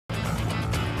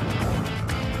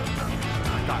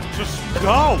Just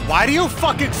go. Why do you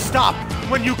fucking stop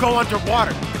when you go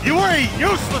underwater? You are a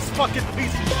useless fucking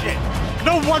piece of shit.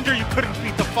 No wonder you couldn't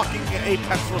beat the fucking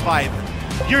Apex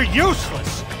Leviathan. You're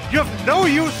useless. You have no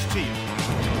use to you.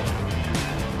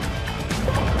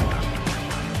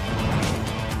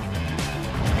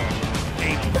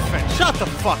 Shut the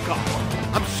fuck up.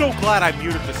 I'm so glad I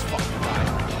muted this fucking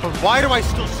guy. But why do I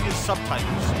still see his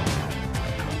subtitles?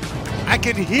 I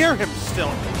can hear him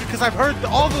still because I've heard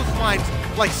all those lines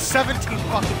like 17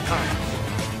 fucking times.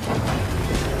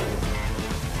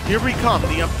 Here we come,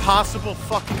 the impossible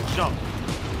fucking jump.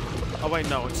 Oh wait,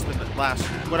 no, it's the last,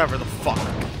 whatever the fuck.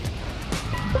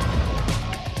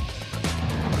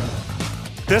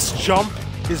 This jump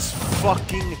is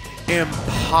fucking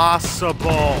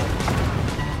impossible.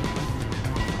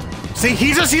 See,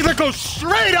 he just either goes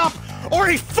straight up or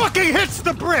he fucking hits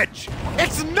the bridge.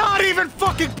 It's not even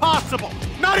fucking possible.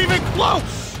 Not even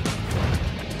close.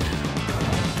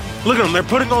 Look at them, they're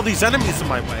putting all these enemies in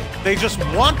my way. They just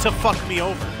want to fuck me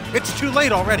over. It's too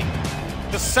late already.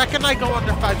 The second I go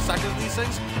under 5 seconds of these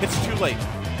things, it's too late.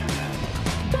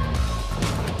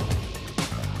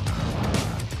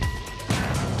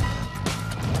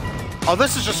 Oh,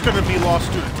 this is just gonna be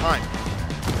lost due to time.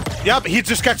 Yep, he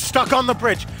just got stuck on the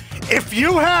bridge. If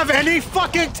you have any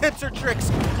fucking tips or tricks,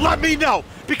 let me know,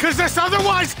 because this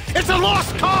otherwise, it's a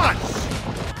lost cause!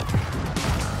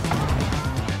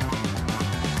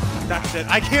 That's it,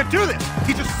 I can't do this!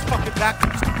 He just fucking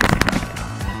backwards.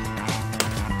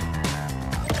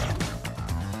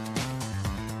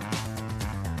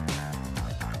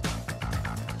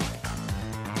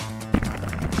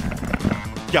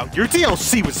 Yo, your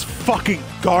DLC was fucking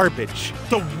garbage.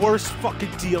 The worst fucking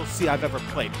DLC I've ever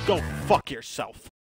played. Go fuck yourself.